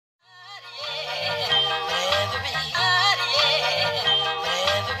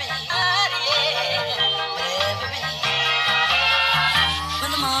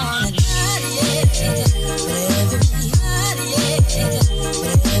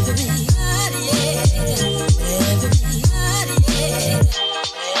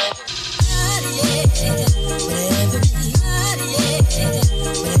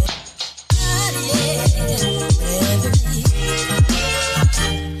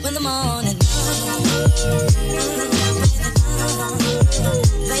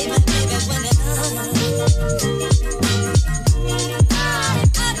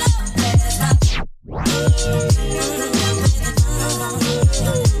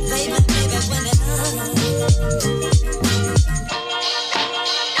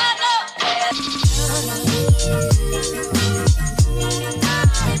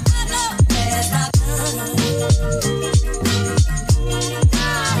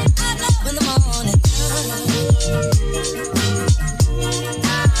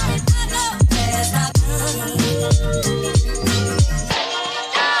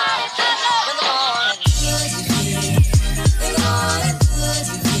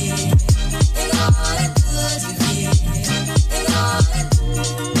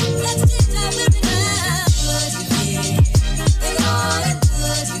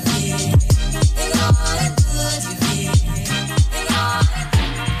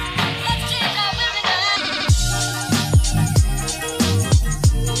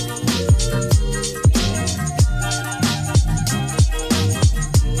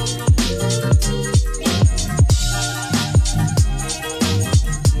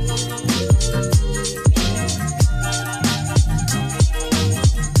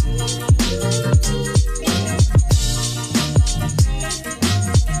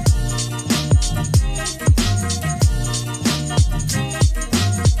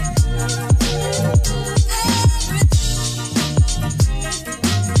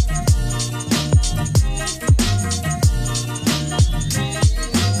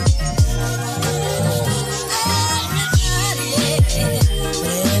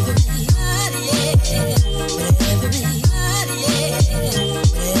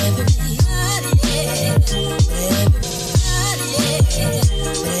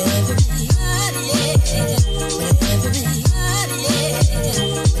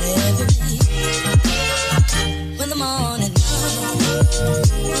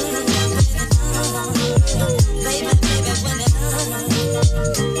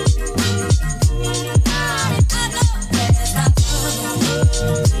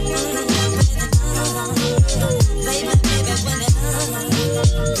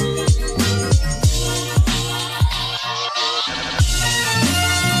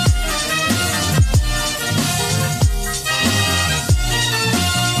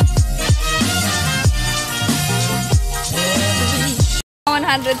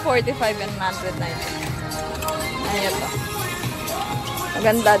$145 and $190. Ayan ito.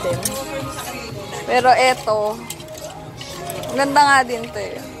 Maganda din. Pero ito, maganda nga din ito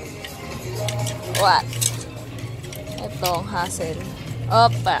eh. What? Itong hassle.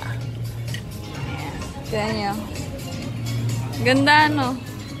 Opa. Ayan. Tignan nyo. Ganda, no?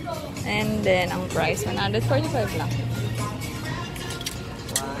 And then, ang price, $145 lang.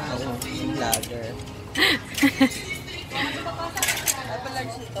 Wow. Vlogger.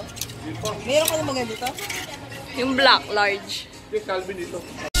 Meron ka naman dito? Yung black, large. Yung Calvin dito.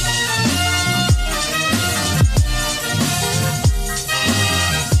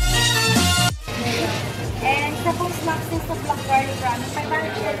 And sa pong snacks din sa black garlic ramen,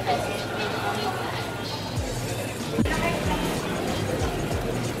 500 pesos.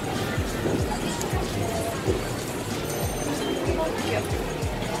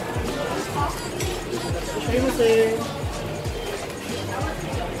 Sayo mo sir.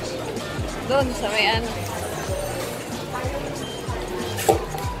 Doon, sa may ano.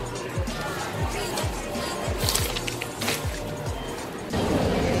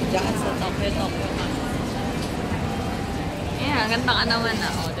 Diyan sa Tokyo. Ayan, ganda ka naman na.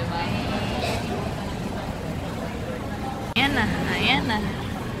 O, diba? Ayan na. Ayan na.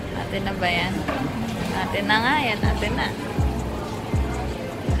 Atin na ba yan? Atin na nga yan. Atin na.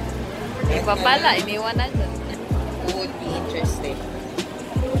 Iba pala. Iniwan na dyan. Would be interesting.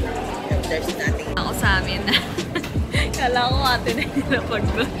 There's nothing. Ako sa amin na. Kala ko atin na nilapag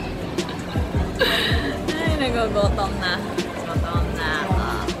ko. Ay, nagugutom na. Gutom na ako.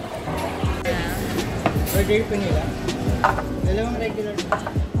 Order ko nila. Dalawang regular.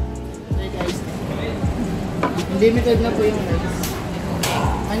 Red ice. Unlimited na po yung rice.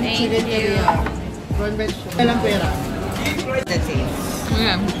 Thank you. Prawn vegetable. Walang pera. That's it.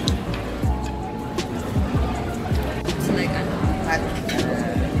 Yeah. It's like ano? At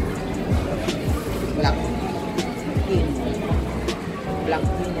black bean. Black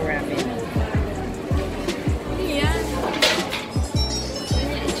bean ramen. Yan.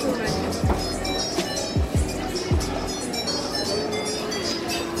 Ganyan itsura niya.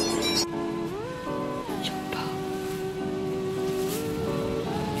 Chupa.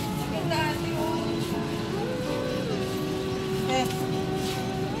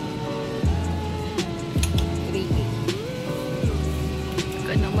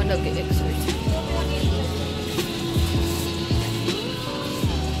 nag-exercise.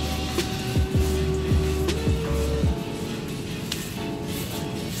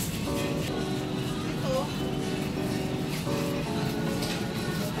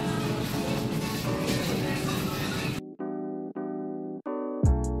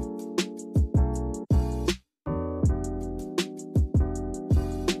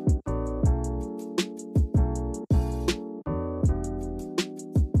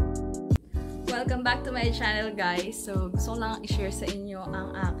 Welcome back to my channel, guys. So, gusto ko lang i-share sa inyo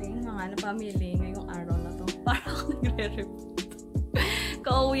ang aking mga napamili ngayong araw na to. Para ako nagre-report.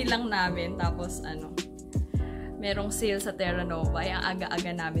 Kauwi lang namin. Tapos, merong sale sa Terranova. Ay, ang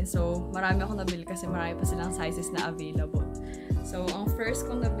aga-aga namin. So, marami akong nabili kasi marami pa silang sizes na available. So, ang first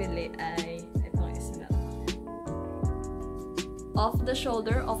kong nabili ay itong isa na to. Off the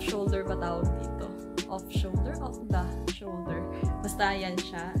shoulder ba tawag dito? Off shoulder? Off the shoulder. Basta yan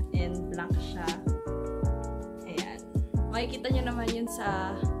siya. And black siya. Ayan. Makikita nyo naman yun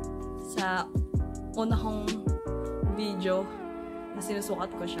sa una kong video na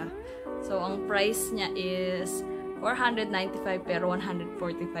sinusukat ko siya. So, ang price niya is 495 pero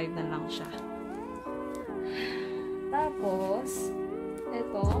 145 na lang siya. Tapos,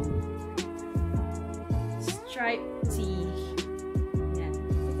 ito, stripe tee. Ayan.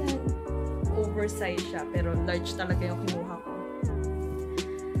 Oversize siya pero large talaga yung kinuha ko.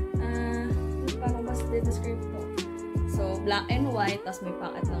 Paano ba describe to? So, black and white, tapos may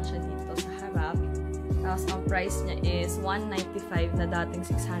pocket lang siya dito sa harap. Tapos, ang price niya is 195 na dating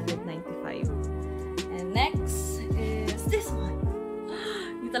 695. And next is this one.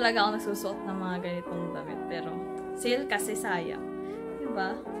 Hindi talaga ako nagsusuot ng mga ganitong damit. Pero, sale kasi sayang.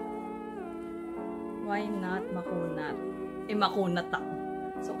 Diba? Why not makunat? Makunat ako.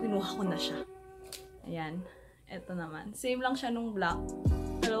 So, kinuha ko na siya. Ayan. Ito naman. Same lang siya nung black.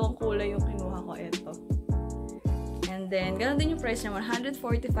 Dalawang kulay yung kinuha ko. Ito. And then, ganun din yung price niya. 145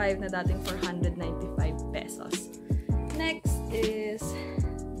 na dating 495 pesos. Next is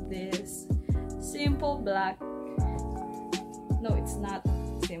this simple black. No, it's not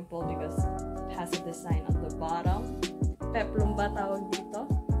simple because it has a design on the bottom. Peplum ba tawag dito?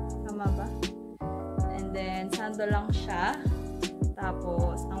 Tama ba? And then, sando lang siya.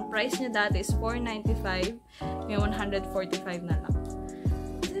 Tapos, ang price niya dati is 495. May 145 na lang.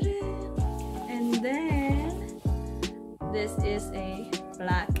 And then, this is a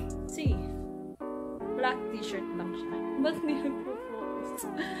black tee. Black t-shirt lang siya. Ba't hindi nagpo-focus?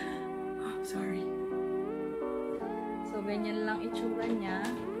 Oh, sorry. So, ganyan lang itsura niya.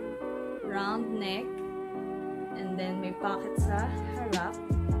 Round neck. And then, may pocket sa harap.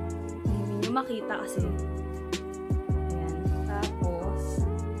 Hindi nyo makita kasi. Ayan. Tapos,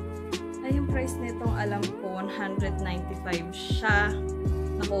 ay, yung price nitong alam ko, 195 siya.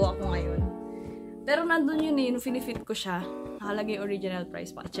 Nakuha ko ngayon. Pero nandun yun eh, finifit ko siya. Nakalagay original price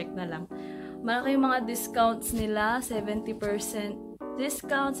pa. Check na lang. Malaki yung mga discounts nila. 70%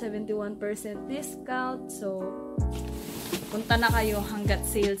 discount, 71% discount. So, punta na kayo hanggat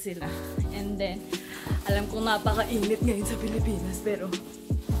sale sila. And then, alam kong napakainit ngayon sa Pilipinas. Pero,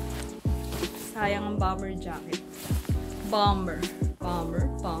 sayang ang bomber jacket. Bomber.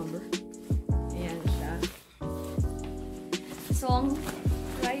 Ayan siya. So, ang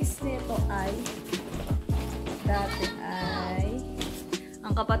price nito ay dati ay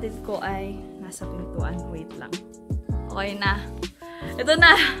ang kapatid ko ay nasa pintuan. Wait lang. Okay na. Ito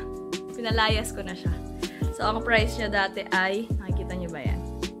na! Pinalayas ko na siya. So, ang price niya dati ay nakikita niyo ba yan?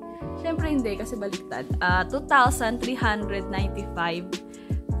 Siyempre hindi kasi baliktad. 2,395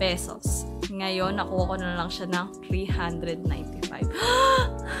 pesos. Ngayon, nakuha ko na lang siya ng 395.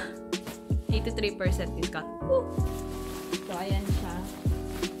 83% discount. Woo! So, ayan siya.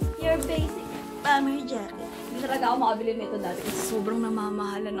 Your basic bomber jacket. Hindi talaga ako makabili nito dati kasi sobrang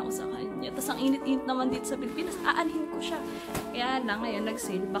namamahalan ako sa kanya. Tapos ang init-init naman dito sa Pilipinas, aanhin ko siya. Kaya lang ngayon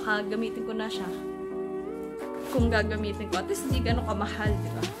nag-sale, baka gamitin ko na siya. Kung gagamitin ko, at least hindi gano'ng kamahal,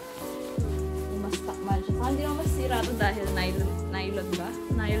 di ba? Mas takmal siya. Saka hindi naman masira ito dahil nylon ba?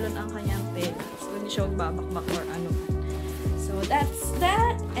 Nylon ang kanyang tela. So hindi siya magbabakbak or ano. So that's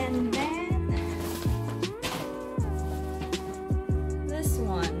that. And then this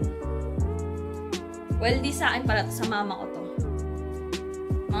one. Well, di sa akin pala to, sa mama ko to.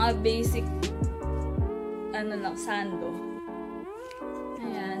 Mga basic sando.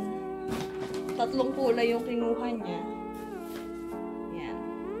 Ayan. 3 kulay yung kinuha niya. Ayan.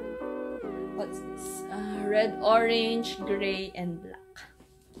 What's this? Red, orange, gray, and black.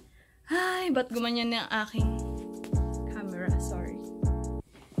 Ay, ba't gumanyan na yung aking camera? Sorry.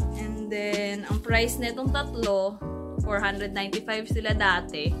 And then, ang price na itong 3, 495 sila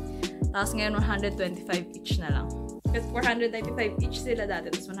dati. Tapos ngayon, 125 each na lang. Kasi 495 each sila dati,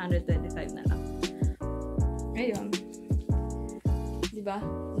 tapos 125 na lang. Ngayon. Diba?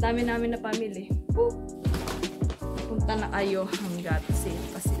 Ang dami namin na pamili. Woo! Punta na Kayo hanggat sale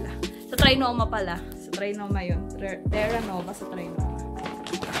pa sila. Sa Trinoma pala. Sa Trinoma yun. Terranova sa Trinoma.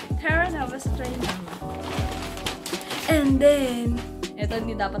 Terranova sa Trinoma. And then, eto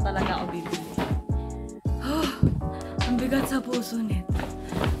hindi dapat talaga ako bibili. Ang bigat sa puso nito.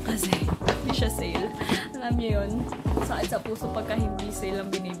 Kasi, hindi siya sale. Alam niyo yun, sakit sa puso pagka hindi sale ang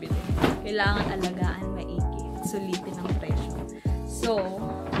binibili. Kailangan alagaan maigi. Sulitin ang presyo. So,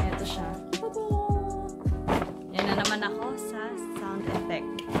 eto siya. Yan na naman ako sa sound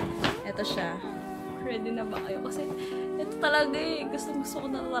effect. Eto siya. Ready na ba kayo? Kasi, ito talaga eh. Gusto ko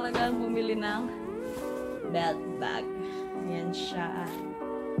na talaga bumili ng belt bag. Yan siya.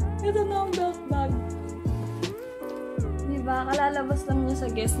 Ito na ang belt bag. Diba? Kalalabas lang niya sa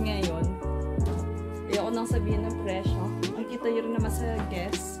guest ngayon. Ayoko nang sabihin ng presyo. Makikita nyo rin naman sa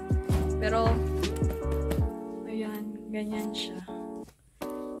guest. Pero, ayan. Ganyan siya.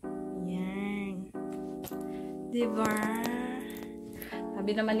 Yan. Diba?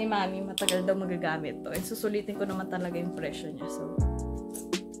 Sabi naman ni Mami, matagal daw magagamit to. And susulitin ko naman talaga yung presyo niya. So,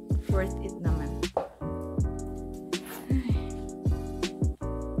 worth it naman.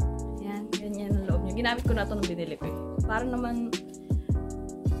 Yan. Ganyan ang loob niya. Ginamit ko na ito nung binili ko eh. Para naman,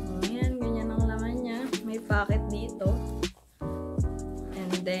 ayan, ganyan ang laman niya. May pocket dito.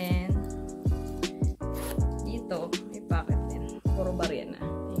 And then, dito, may pocket din. Puro barya na.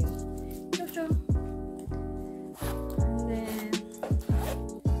 Ayun. Chow-chow. And then,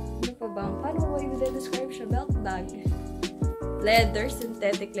 ano pa bang? Paano ko i-describe siya? Belt bag. Leather,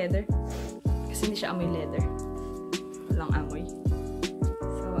 synthetic leather. Kasi hindi siya amoy leather. Walang amoy.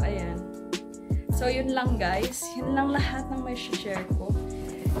 So, ayan. So, yun lang guys. Yun lang lahat ng may share ko.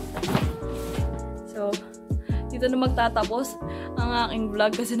 So, dito na magtatapos ang aking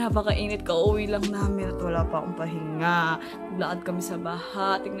vlog kasi napakainit. Kauwi lang namin at wala pa akong pahinga. Naglakad kami sa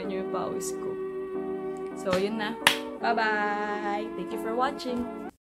baha. Tingnan nyo yung pawis ko. So, yun na. Bye-bye! Thank you for watching!